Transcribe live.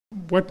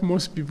what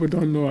most people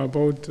don't know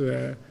about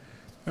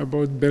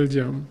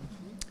Belgium,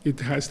 it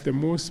has the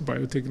most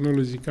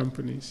biotechnology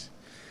companies,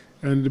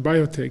 and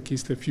biotech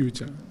is the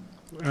future.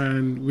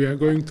 And we are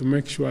going to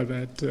make sure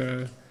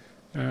that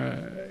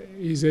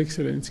His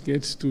Excellency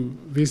gets to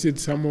visit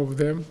some of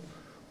them.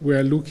 We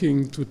are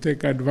looking to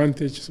take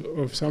advantage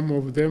of some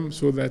of them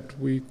so that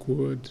we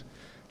could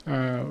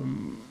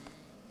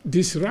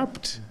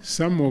disrupt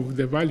some of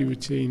the value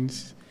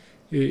chains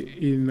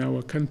in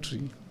our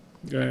country.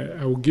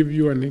 I will give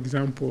you an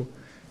example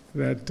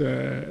that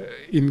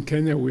in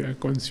Kenya we are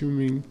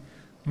consuming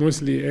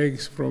mostly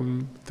eggs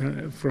from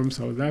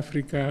South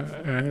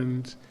Africa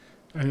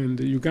and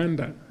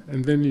Uganda,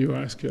 and then you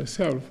ask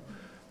yourself,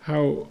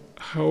 how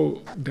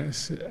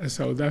does a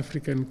South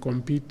African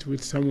compete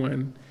with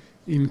someone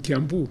in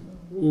Kiambu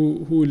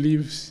who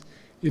lives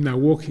in a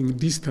walking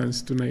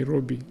distance to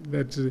Nairobi?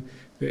 That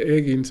the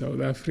egg in South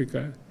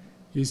Africa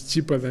is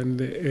cheaper than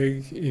the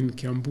egg in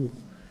Kiambu.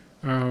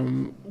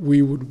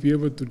 We would be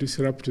able to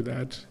disrupt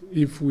that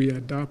if we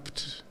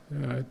adapt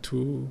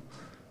to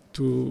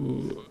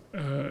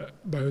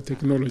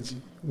biotechnology,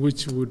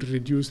 which would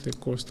reduce the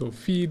cost of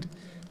feed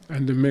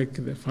and make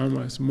the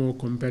farmers more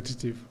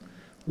competitive.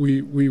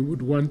 We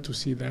would want to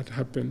see that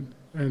happen.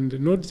 And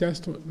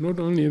not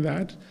only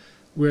that,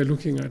 we're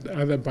looking at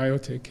other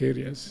biotech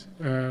areas.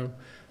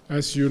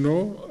 As you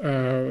know,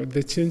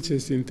 the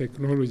changes in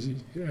technology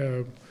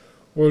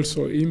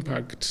also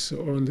impact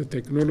on the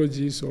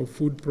technologies of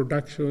food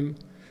production.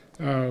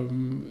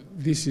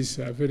 This is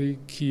a very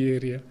key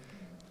area,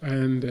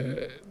 and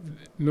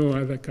no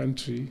other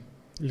country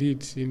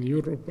leads in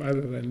Europe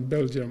other than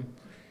Belgium.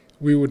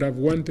 We would have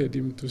wanted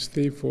him to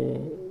stay for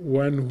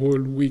one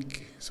whole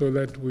week so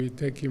that we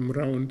take him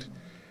round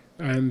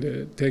and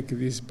take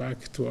this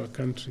back to our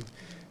country.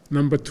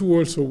 Number two,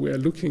 also, we are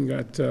looking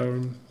at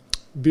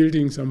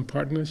building some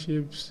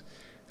partnerships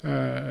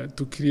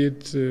to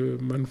create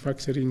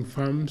manufacturing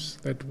farms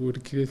that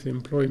would create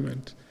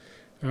employment.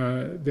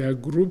 There are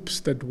groups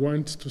that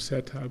want to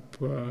set up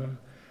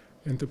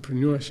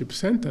entrepreneurship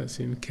centers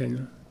in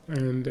Kenya,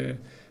 and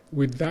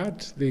with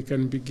that they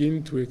can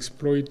begin to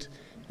exploit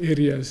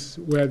areas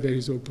where there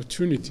is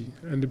opportunity,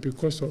 and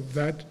because of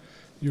that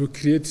you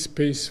create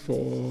space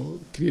for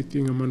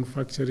creating a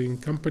manufacturing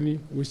company,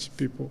 which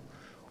people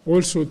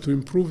also to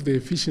improve the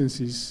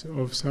efficiencies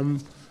of some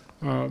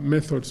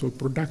methods of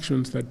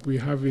productions that we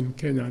have in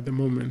Kenya at the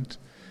moment,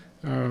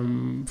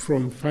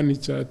 from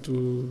furniture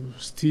to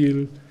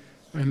steel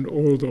and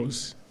all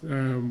those.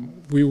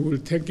 We will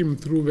take him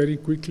through very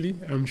quickly.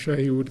 I'm sure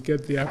he would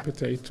get the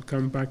appetite to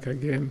come back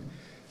again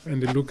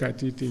and look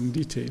at it in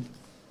detail.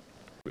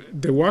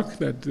 The work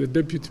that the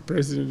Deputy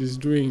President is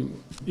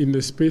doing in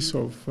the space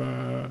of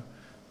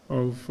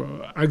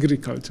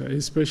agriculture,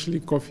 especially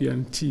coffee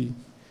and tea,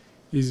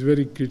 is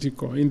very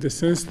critical in the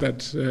sense that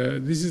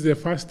this is the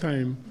first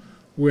time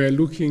we're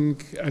looking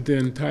at the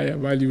entire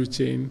value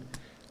chain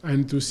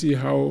and to see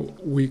how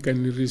we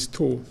can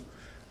restore.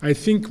 I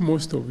think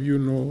most of you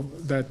know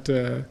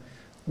that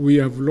we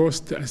have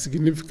lost a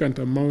significant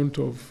amount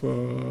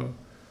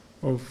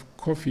of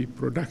coffee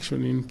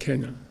production in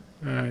Kenya.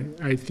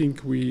 I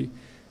think we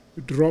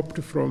dropped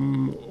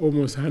from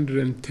almost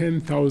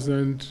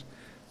 110,000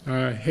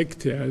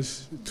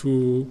 hectares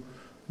to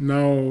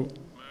now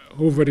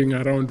hovering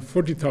around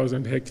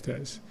 40,000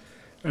 hectares.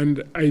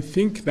 And I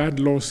think that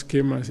loss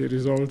came as a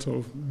result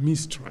of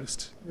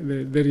mistrust.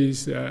 There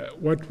is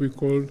what we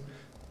call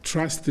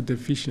trust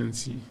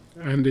deficiency.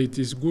 And it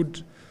is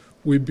good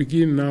we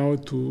begin now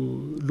to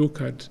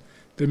look at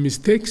the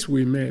mistakes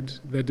we made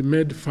that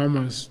made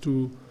farmers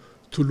to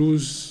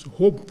lose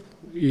hope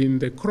in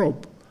the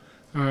crop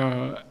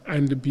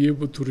and be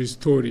able to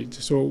restore it.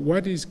 So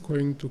what is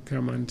going to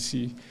come and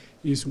see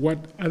is what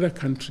other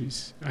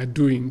countries are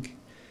doing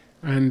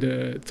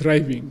and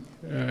thriving.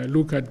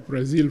 Look at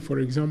Brazil, for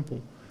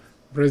example.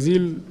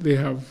 Brazil, they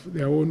have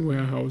their own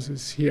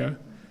warehouses here,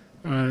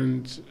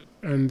 and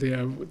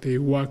they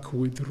work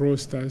with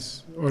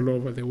roasters all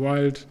over the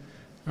world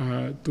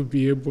to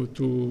be able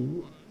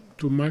to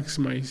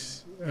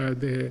maximize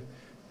the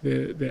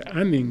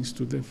earnings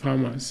to the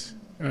farmers.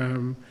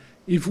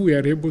 If we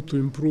are able to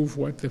improve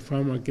what the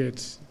farmer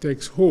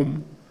takes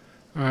home,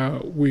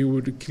 we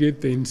would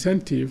create the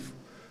incentive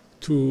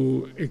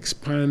to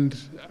expand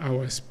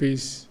our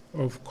space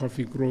of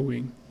coffee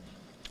growing.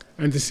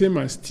 And the same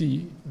as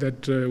tea,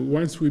 that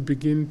once we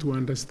begin to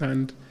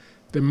understand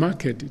the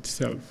market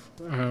itself,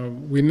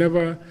 we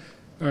never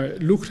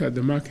looked at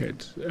the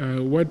market.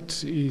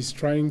 What is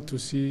trying to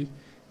see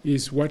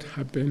is what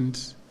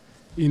happens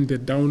in the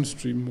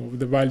downstream of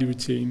the value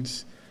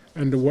chains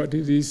and what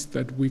it is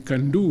that we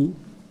can do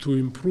to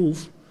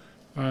improve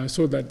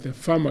so that the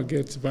farmer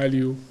gets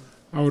value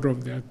out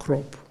of their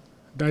crop.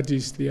 That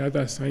is the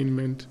other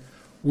assignment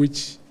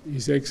which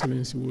His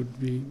Excellency would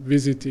be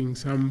visiting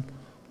some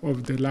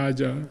of the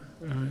larger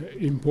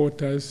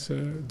importers,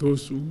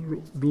 those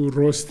who do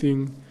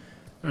roasting,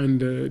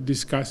 and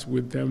discuss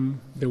with them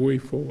the way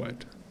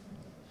forward.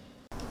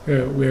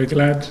 We are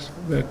glad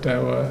that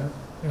our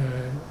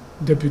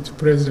Deputy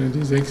President,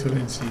 His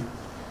Excellency,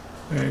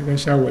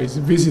 GACHAGUA is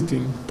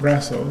visiting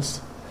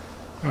Brussels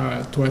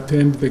to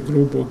attend the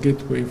Global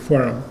Gateway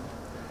Forum.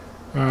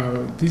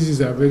 This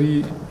is a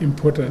very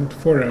important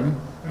forum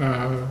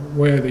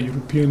where the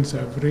Europeans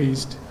have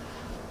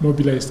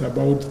mobilized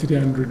about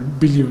 300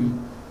 billion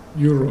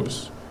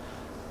euros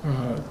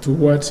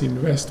towards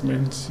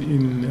investments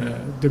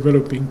in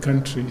developing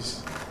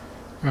countries.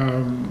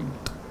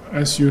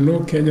 As you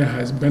know, Kenya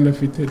has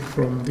benefited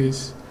from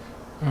these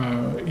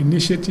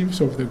initiatives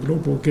of the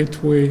Global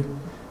Gateway.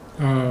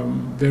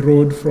 The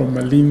road from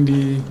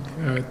Malindi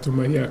to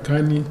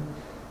Mariakani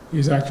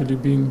is actually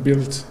being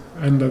built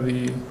under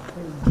the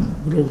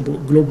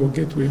Global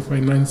Gateway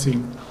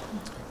financing.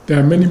 There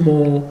are many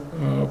more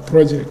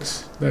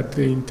projects that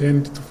they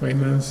intend to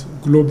finance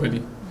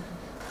globally.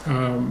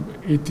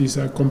 It is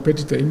a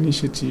competitor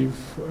initiative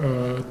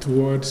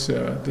towards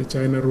the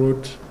China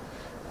Road,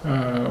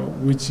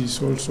 which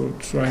is also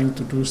trying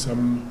to do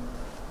some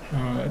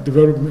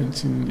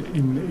developments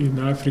in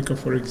Africa,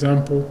 for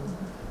example.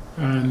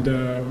 And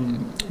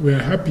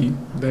we're happy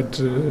that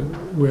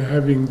we're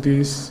having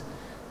this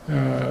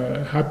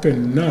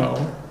happen now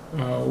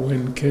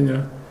when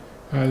Kenya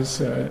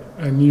has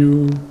a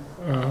new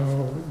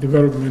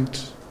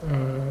development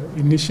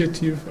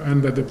initiative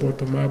under the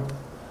bottom-up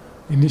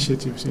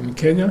initiatives in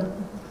Kenya.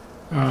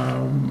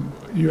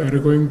 You are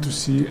going to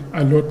see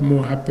a lot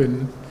more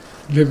happen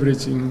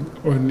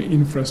leveraging on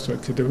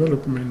infrastructure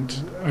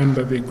development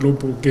under the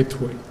Global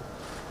Gateway.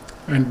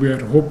 And we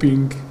are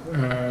hoping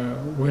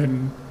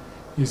when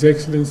His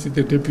Excellency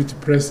the Deputy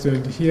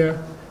President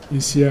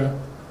is here,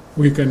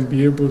 we can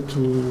be able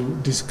to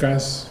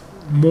discuss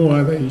more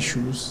other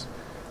issues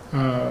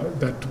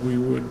that we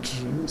would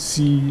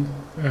see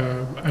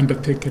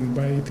undertaken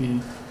by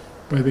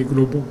the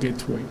Global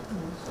Gateway.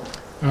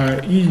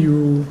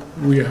 EU,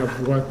 we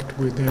have worked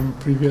with them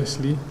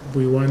previously.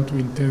 We want to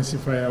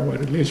intensify our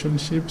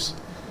relationships.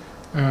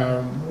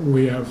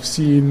 We have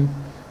seen,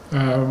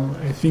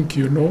 I think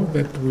you know,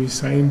 that we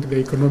signed the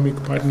Economic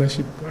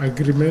Partnership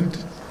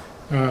Agreement.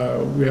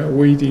 We are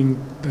waiting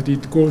that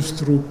it goes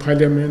through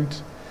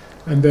Parliament,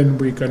 and then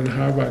we can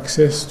have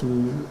access to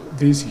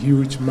this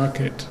huge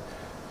market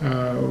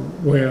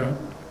where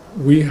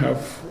we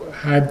have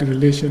had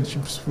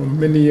relationships for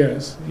many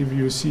years. If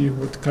you see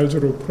what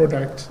cultural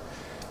products,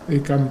 they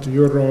come to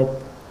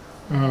Europe.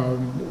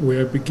 We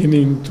are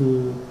beginning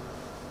to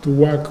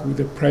work with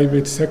the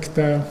private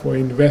sector for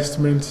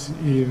investments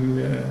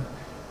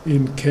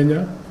in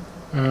Kenya.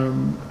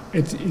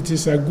 It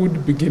is a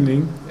good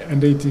beginning,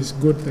 and it is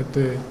good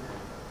that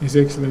His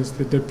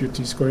Excellency the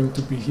Deputy is going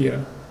to be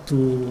here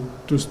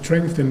to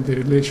strengthen the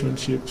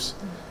relationships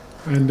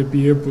and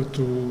be able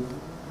to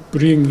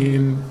bring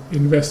in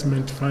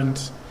investment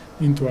funds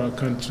into our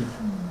country.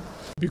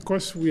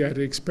 Because we are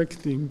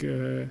expecting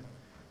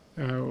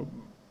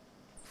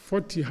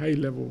 40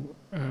 high-level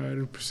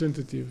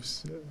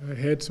representatives,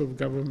 heads of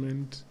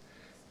government,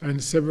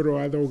 and several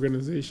other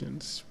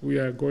organizations. We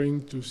are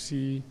going to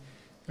see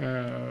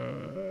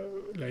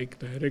like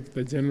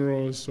director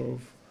generals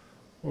of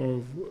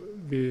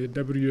the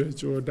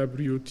WHO,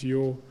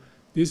 WTO.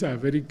 These are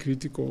very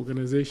critical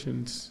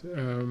organizations.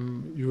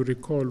 You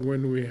recall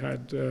when we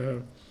had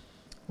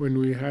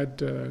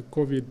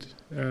COVID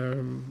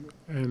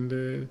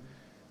and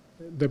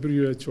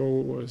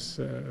WHO was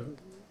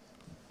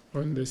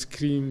on the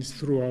screens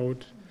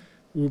throughout.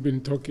 We've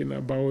been talking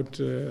about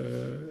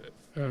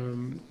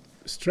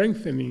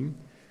strengthening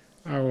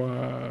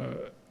our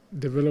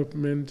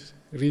development,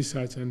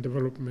 research and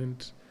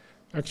development.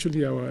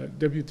 Actually, our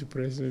Deputy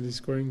President is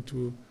going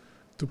to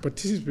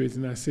participate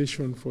in a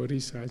session for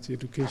research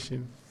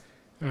education,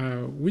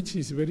 which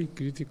is very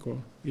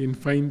critical in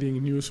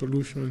finding new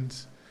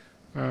solutions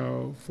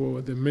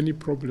for the many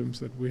problems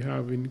that we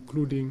have,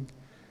 including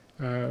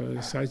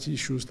such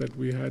issues that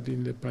we had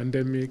in the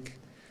pandemic,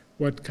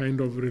 what kind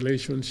of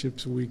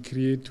relationships we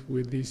create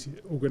with these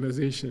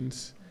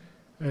organizations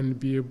and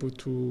be able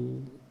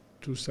to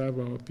serve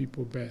our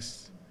people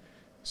best.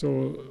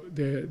 So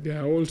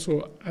there are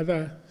also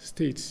other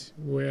states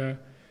where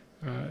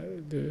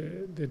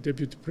the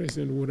Deputy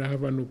President would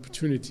have an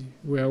opportunity.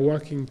 We are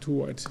working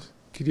towards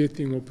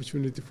creating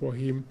opportunity for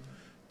him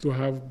to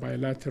have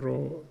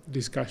bilateral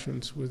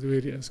discussions with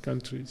various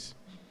countries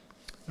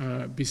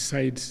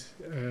besides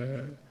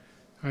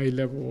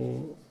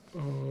high-level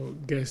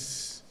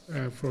guests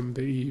from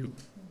the EU.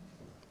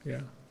 Yeah.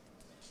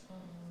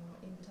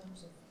 In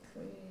terms of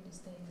trade, is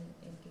there any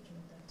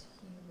engagement that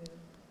he will be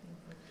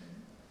involved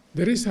in?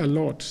 There is a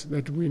lot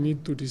that we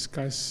need to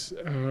discuss.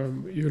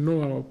 You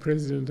know, our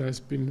president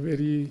has been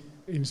very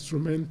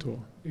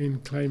instrumental in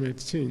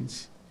climate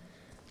change,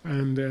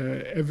 and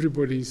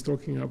everybody is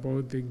talking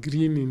about the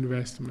green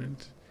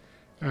investment.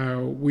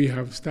 We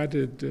have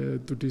started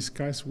to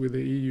discuss with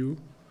the EU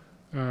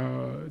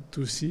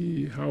to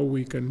see how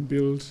we can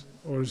build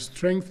or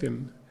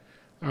strengthen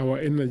our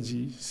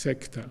energy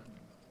sector,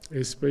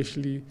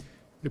 especially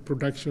the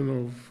production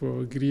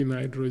of green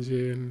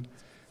hydrogen,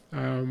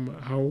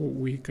 how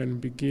we can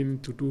begin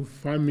to do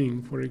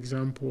farming, for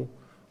example,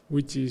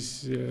 which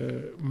is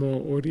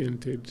more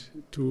oriented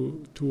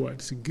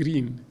towards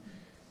green.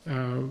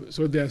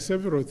 So there are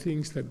several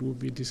things that will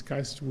be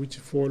discussed which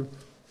fall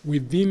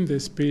within the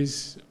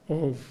space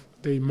of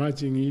the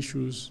emerging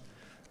issues,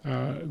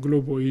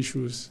 global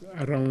issues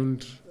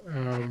around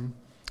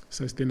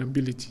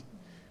sustainability.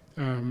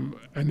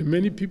 And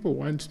many people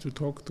want to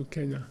talk to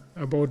Kenya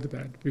about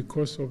that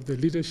because of the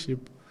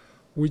leadership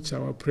which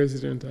our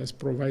president has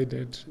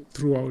provided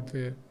throughout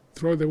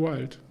the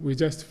world. We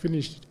just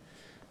finished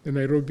the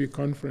Nairobi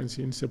conference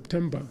in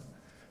September.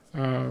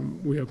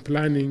 We are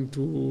planning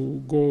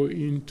to go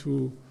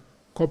into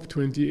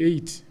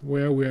COP28,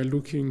 where we are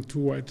looking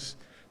towards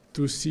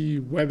to see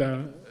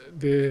whether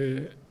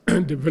the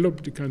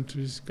developed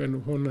countries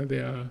can honor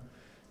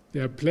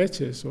their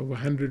pledges of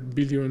 $100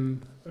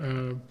 billion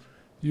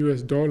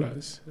US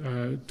dollars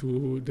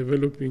to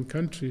developing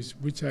countries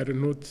which are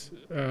not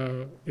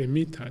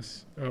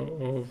emitters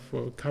of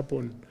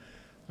carbon.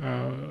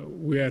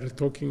 We are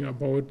talking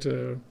about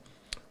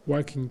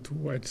working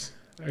towards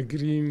a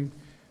green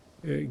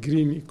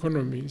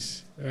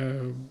economies.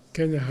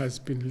 Kenya has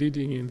been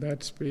leading in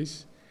that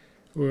space.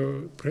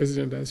 The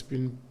President has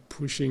been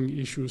pushing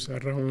issues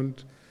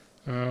around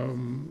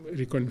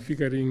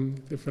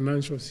reconfiguring the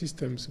financial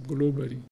systems globally.